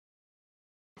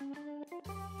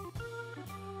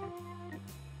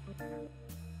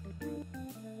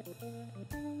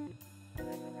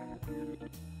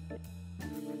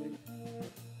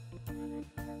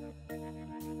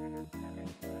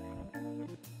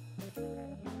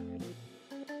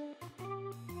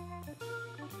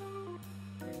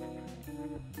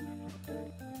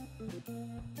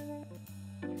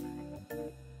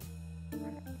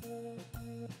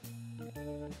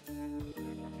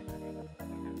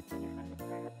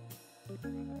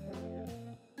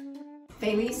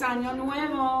Feliz Año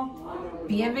Nuevo.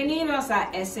 Bienvenidos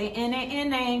a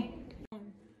SNN.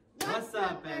 What's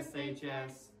up,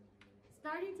 SHS?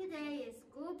 Starting today is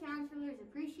School Counselors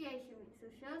Appreciation Week, so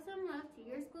show some love to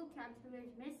your school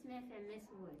counselors, Miss Smith and Miss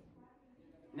Wood.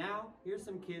 Now, here's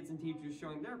some kids and teachers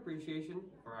showing their appreciation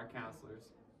for our counselors.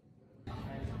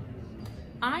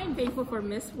 I am thankful for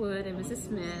Miss Wood and Mrs.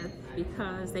 Smith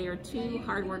because they are two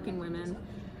hardworking women.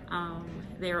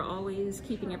 They are always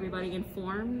keeping everybody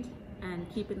informed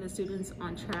and keeping the students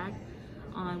on track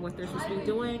on what they're supposed to be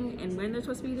doing and when they're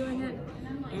supposed to be doing it,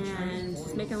 and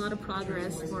just making a lot of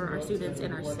progress for our students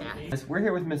and our staff. We're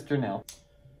here with Mr. Nell.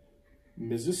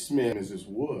 Mrs. Smith and Mrs.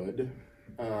 Wood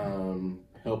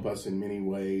help us in many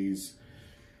ways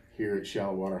here at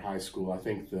Shallow High School. I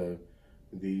think the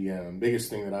biggest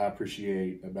thing that I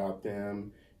appreciate about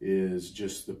them is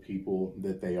just the people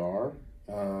that they are,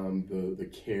 the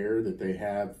care that they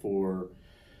have for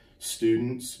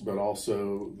students, but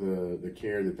also the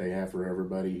care that they have for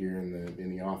everybody here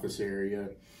in the office area,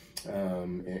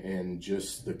 and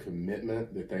just the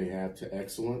commitment that they have to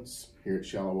excellence here at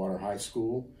Shallow High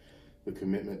School, the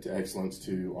commitment to excellence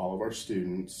to all of our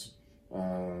students,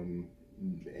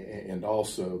 and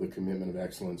also the commitment of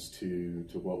excellence to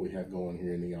what we have going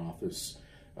here in the office,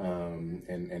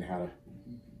 and how to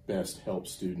best help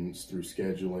students through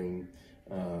scheduling,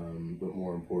 but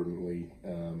more importantly,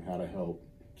 how to help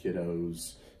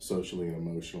kiddos socially and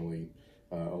emotionally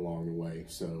along the way.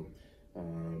 So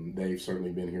they've certainly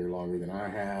been here longer than I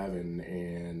have,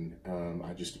 and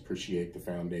I just appreciate the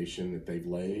foundation that they've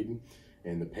laid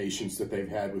and the patience that they've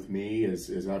had with me as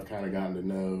I've kind of gotten to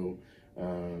know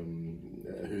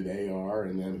who they are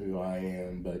and them who I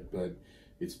am, but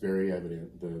it's very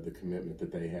evident the commitment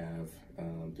that they have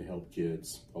to help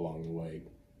kids along the way.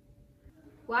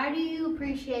 Why do you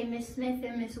appreciate Miss Smith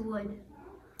and Miss Wood?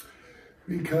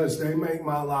 Because they make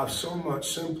my life so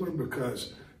much simpler,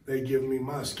 because they give me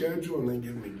my schedule and they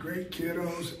give me great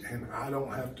kiddos, and I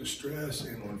don't have to stress.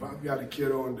 And if I've got a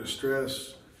kiddo in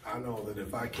distress, I know that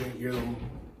if I can't get them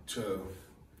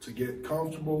to get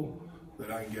comfortable,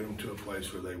 that I can get them to a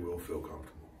place where they will feel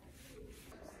comfortable.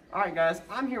 All right, guys,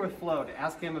 I'm here with Flo to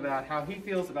ask him about how he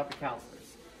feels about the counselors.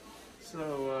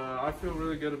 So I feel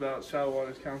really good about Shallow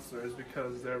Water's counselors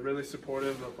because they're really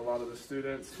supportive of a lot of the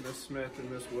students. Miss Smith and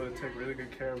Miss Wood take really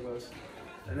good care of us,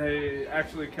 and they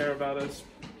actually care about us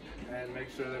and make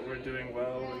sure that we're doing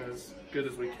well and as good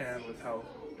as we can with how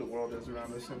the world is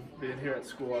around us. And being here at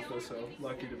school, I feel so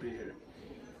lucky to be here.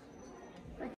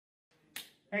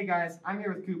 Hey guys, I'm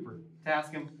here with Cooper to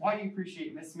ask him, why do you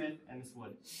appreciate Miss Smith and Miss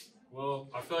Wood? Well,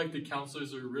 I feel like the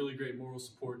counselors are really great moral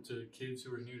support to kids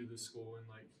who are new to this school and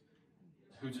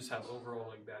who just have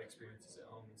overall bad experiences at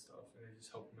home and stuff, and they just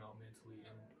help them out mentally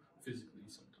and physically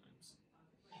sometimes.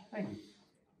 Thank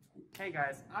you. Hey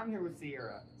guys, I'm here with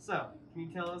Sierra. So, can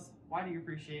you tell us, why do you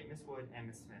appreciate Miss Wood and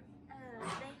Miss Smith?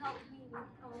 They helped me with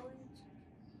college.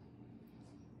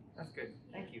 That's good.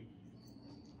 Thank you.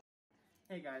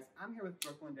 Hey guys, I'm here with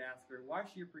Brooklyn to ask her why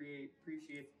she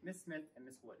appreciates Miss Smith and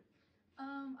Miss Wood.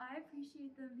 I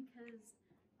appreciate them because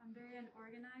I'm very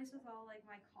unorganized with all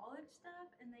my college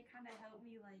stuff, and they kind of help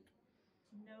me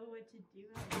know what to do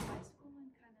at high school,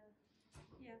 and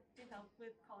they help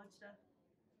with college stuff.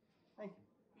 Thank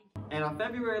you. And on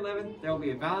February 11th, there will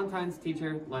be a Valentine's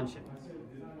teacher luncheon.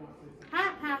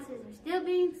 Hat passes are still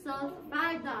being sold for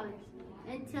 $5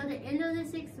 until the end of the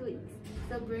 6 weeks,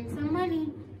 so bring some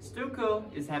money. Stuco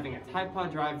is having a Tide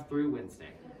Pod drive-through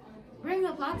Wednesday. Bring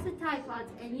a box of Tide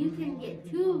Pods and you can get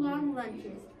 2 long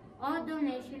lunches. All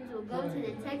donations will go to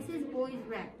the Texas Boys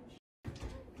Ranch.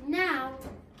 Now,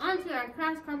 on to our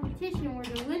class competition where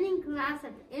the winning class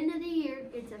at the end of the year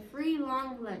gets a free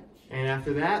long lunch. And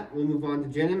after that, we'll move on to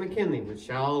Jen and McKinley with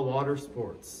Shallow Water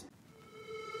Sports.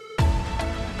 What's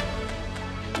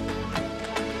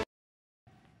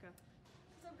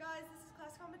up guys, this is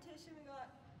class competition. We got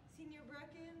senior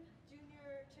Brecken,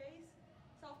 junior Chase,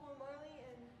 sophomore Marley,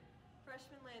 and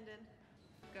freshman Landon.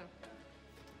 Go.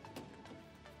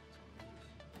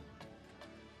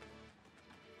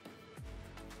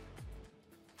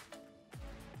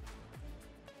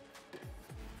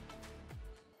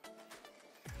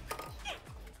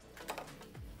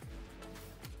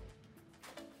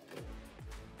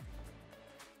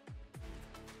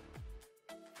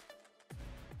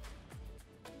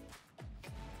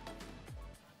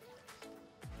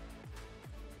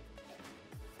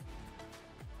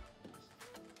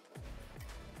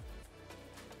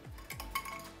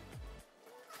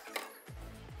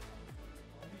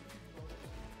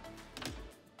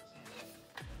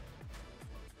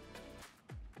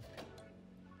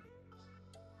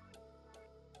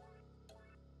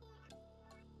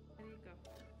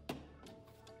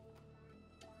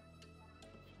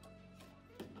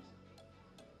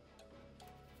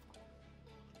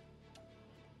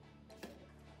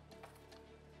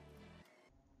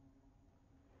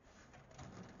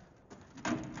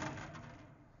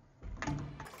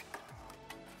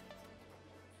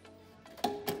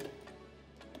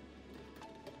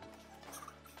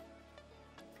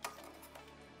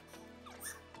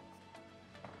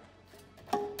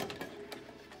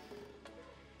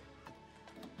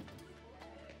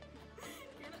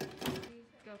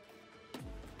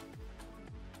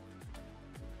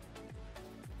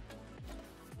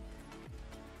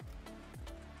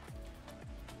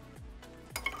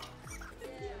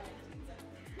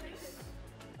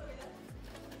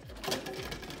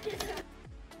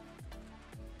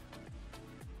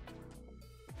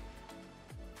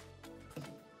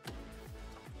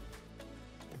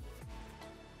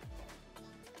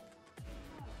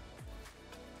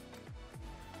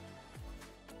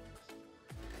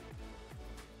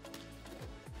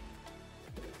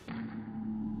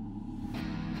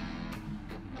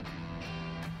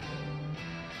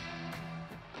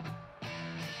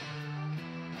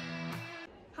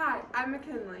 Hi, I'm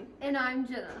McKinley. And I'm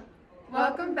Jenna.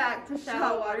 Welcome back to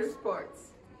Shallow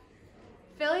Sports.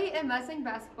 Philly and Mustang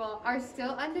basketball are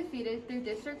still undefeated through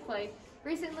district play,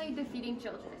 recently defeating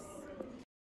Childress.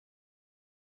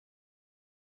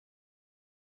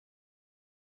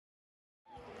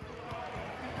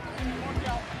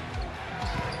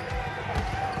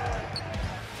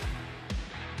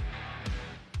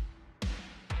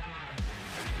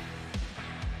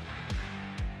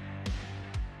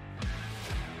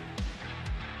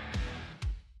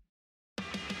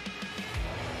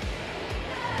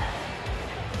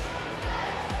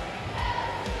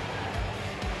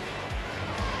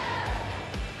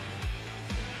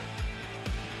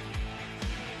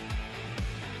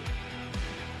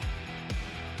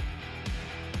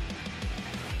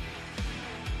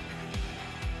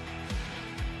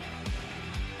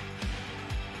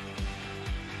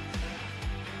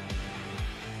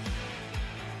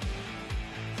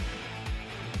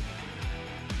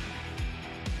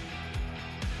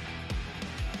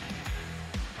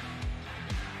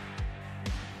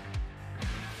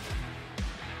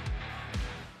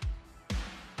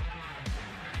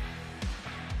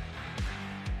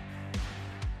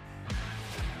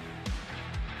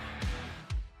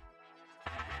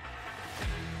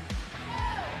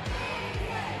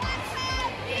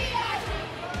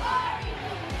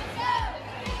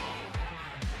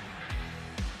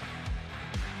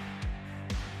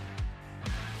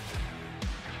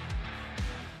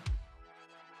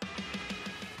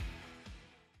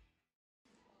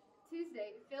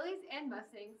 Tuesday, Phillies and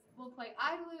Mustangs will play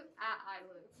Idalou at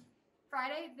Idalou.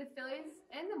 Friday, the Phillies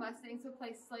and the Mustangs will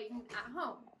play Slayton at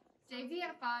home. JV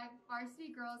at 5,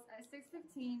 varsity girls at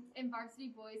 6:15, and varsity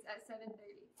boys at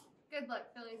 7:30. Good luck,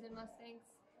 Phillies and Mustangs.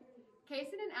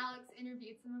 Kason and Alex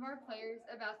interviewed some of our players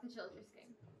about the Childress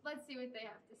game. Let's see what they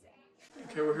have to say.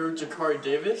 Okay, we're here with Jakari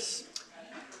Davis.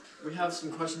 We have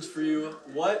some questions for you.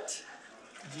 What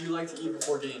do you like to eat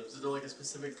before games? Is there like a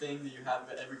specific thing that you have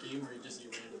at every game, or you just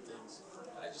eat random things?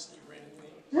 I just eat random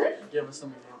things. Give us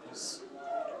some examples.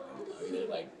 I eat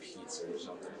like pizza or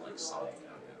something, like Sonic.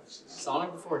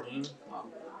 Sonic before a game? Wow.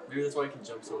 Maybe that's why I can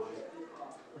jump so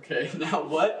high. Okay, now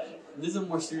what? This is a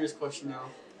more serious question now.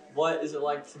 What is it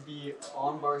like to be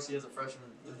on varsity as a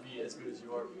freshman and be as good as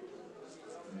you are?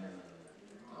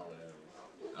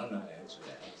 I don't know how to answer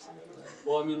that.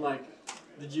 Well, I mean, like,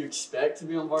 did you expect to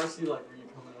be on varsity? Like, were you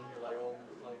coming in here like, oh,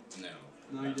 like...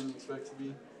 No. No, you didn't expect to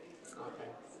be? Okay.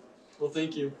 Well,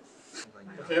 thank you.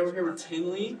 Okay, we're here with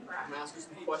Tinley. I'm gonna ask you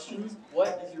some questions.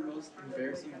 What is your most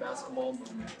embarrassing basketball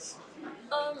moment?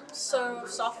 So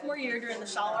sophomore year during the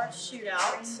Shallow Arts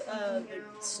shootout, the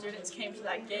students came to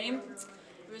that game.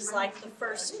 It was like the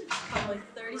first probably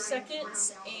 30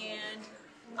 seconds, and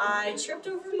I tripped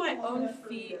over my own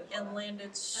feet and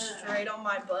landed straight on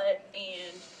my butt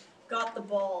and got the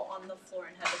ball on the floor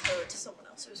and had to throw it to someone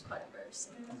else. It was quite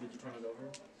embarrassing. Did you turn it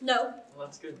over? No. Well,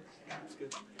 that's good. That's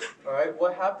good. All right,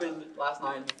 what happened last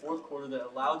night in the fourth quarter that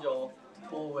allowed y'all to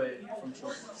pull away from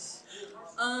Childress?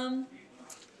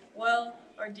 Well,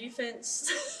 our defense,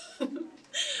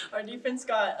 our defense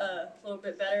got a little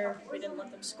bit better. We didn't let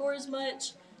them score as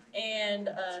much, and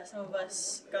some of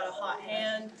us got a hot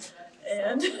hand,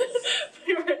 and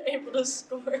we weren't able to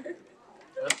score.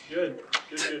 That's good.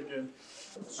 Good.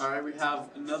 All right, we have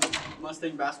another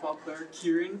Mustang basketball player,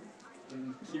 Kieran.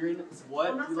 And Kieran,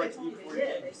 what do you like to eat before your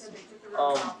games? I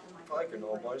like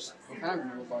granola bars. What kind of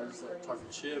granola bars? Like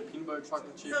chocolate chip, peanut butter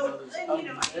chocolate chip, and there's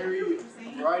a very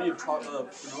variety of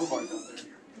granola bars out there.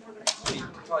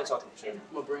 Probably chocolate chip.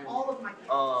 What brand?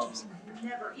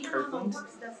 Kirkland.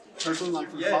 Kirkland, like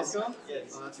from Yes. Costco?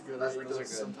 Yes. Oh, that's a good. I eat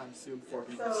those sometimes too before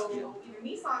games. All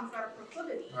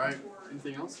right.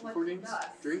 Anything else before games?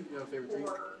 Drink? You have a favorite drink?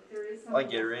 I like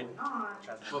Gatorade.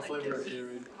 What flavor of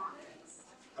Gatorade?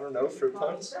 I don't know, fruit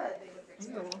punch.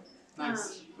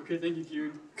 Nice. Okay, thank you,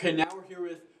 Kieran. Okay, now we're here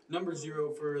with number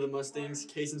 0 for the Mustangs,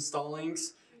 Kason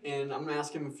Stallings, and I'm gonna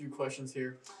ask him a few questions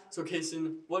here. So,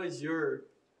 Kason, what is your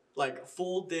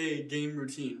full day game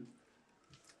routine?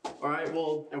 All right.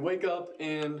 Well, I wake up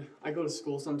and I go to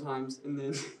school sometimes, and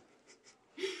then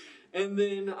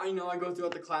I go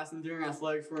throughout the class, and during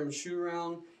athletics we're in shoot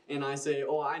around, and I say,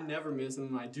 oh, I never miss,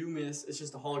 and when I do miss, it's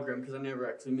just a hologram because I never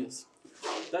actually miss.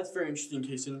 That's very interesting,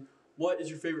 Kason. What is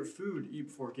your favorite food to eat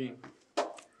before a game?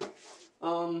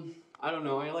 I don't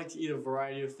know. I like to eat a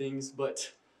variety of things,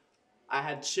 but I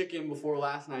had chicken before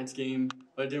last night's game,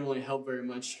 but it didn't really help very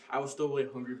much. I was still really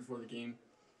hungry before the game.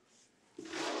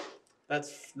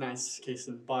 That's nice,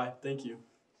 Kason. Bye. Thank you.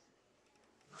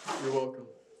 You're welcome.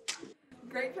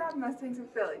 Great job, Mustangs and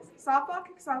Phillies. Softball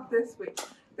kicks off this week.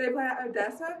 They play at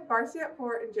Odessa, varsity at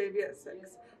 4, and JV at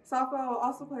 6. Softball will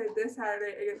also play this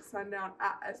Saturday against Sundown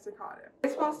at Estacado.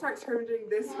 Baseball starts scrimmaging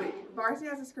this week. Varsity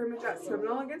has a scrimmage at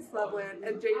Seminole against Loveland,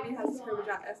 and JV has a scrimmage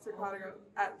at Estacado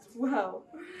at 12.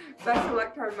 Best of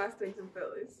luck to our Mustangs and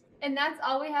Phillies. And that's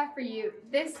all we have for you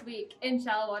this week in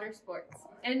Shallow Water Sports.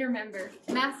 And remember,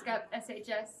 mask up,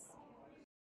 SHS.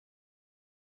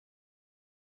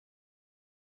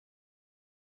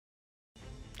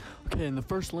 Okay, in the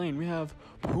first lane we have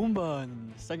Pumbaa, and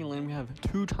in the second lane we have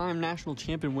two-time national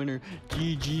champion winner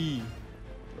GG.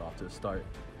 We're off to a start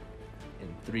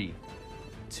in 3,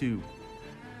 2,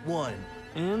 1.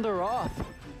 And they're off.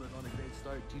 Pumbaa's on a great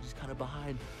start. Gigi's kind of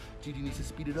behind. Gigi needs to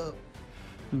speed it up.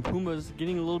 And Pumbaa's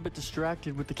getting a little bit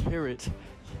distracted with the carrot,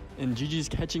 and Gigi's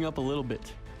catching up a little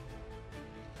bit.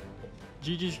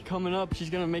 Gigi's coming up. She's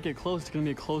gonna make it close. It's gonna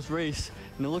be a close race,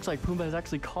 and it looks like Pumbaa has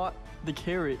actually caught the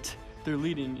carrot. They're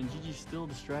leading, and Gigi's still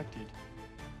distracted.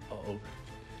 Uh-oh.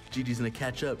 Gigi's gonna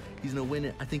catch up. He's gonna win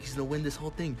it. I think he's gonna win this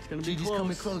whole thing. It's gonna be Gigi's close.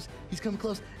 coming close. He's coming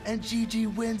close, and Gigi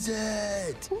wins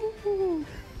it.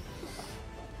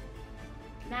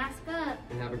 Mask up.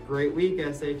 And have a great week,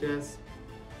 SHS.